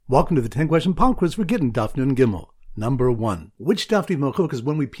Welcome to the 10-question pop quiz for Gittin, Daf Nun Gimel. Number 1. Which daf do Machok is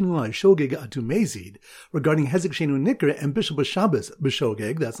when we penalize Shogeg Atu Mezid regarding Hezek Shenu Nikr and Bishul B'Shabbos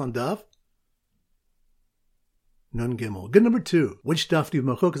B'Shogeg? That's on daf Nun Gimel. Good. Number 2. Which daf do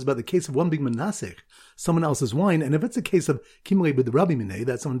Machok is about the case of one being Menasech, someone else's wine, and if it's a case of Kimle B'd Rabbi Minei,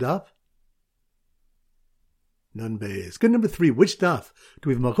 that's on daf Nun Beis. Good. Number 3. Which daf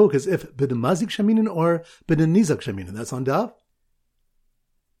do we have Machok is if B'Demazik Shaminin or B'Denizak Shaminin? That's on daf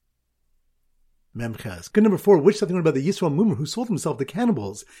Memches. Good. Number 4. Which something about the Yisrael Mumar who sold himself to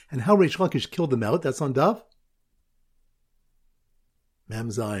cannibals and how Reish Lakish killed them out? That's on daf Mem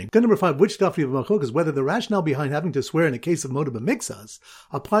Zayin. Good. Number 5. Which daf of Machok is whether the rationale behind having to swear in a case of Moda B'Mixas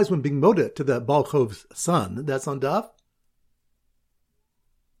applies when being Moda to the Baal Chov's son? That's on daf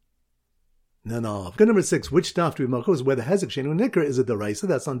Nanov. Good. Number 6. Which daf of Machok is whether Hezek Shenu Nikr is a Deraisa?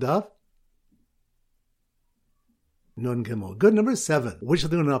 That's on daf Nun Gimel. Good. Number 7. Which of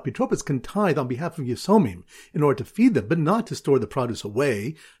the Apitropis can tithe on behalf of Yisomim in order to feed them, but not to store the produce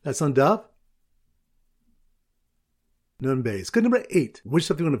away? That's on daf Nun Beis. Good. Number 8. Which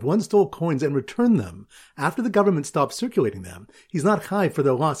of the if one stole coins and returned them after the government stopped circulating them, he's not high for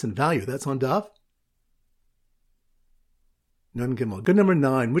their loss in value? That's on daf Nun Gimel. Good. Number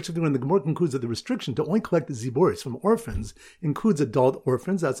 9. Which of the Gemara concludes that the restriction to only collect the ziboris from orphans includes adult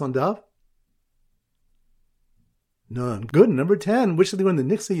orphans? That's on daf None. Good. Number 10. Which of the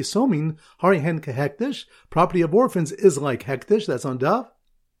Nichse Yisomin, Hari Hen Kehektish, property of orphans is like Hektish? That's on daf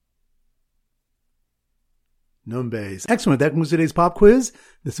Nun Beis. Excellent. That concludes today's pop quiz.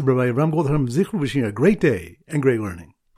 This is Rabbi Ram Goldham Zichru wishing you a great day and great learning.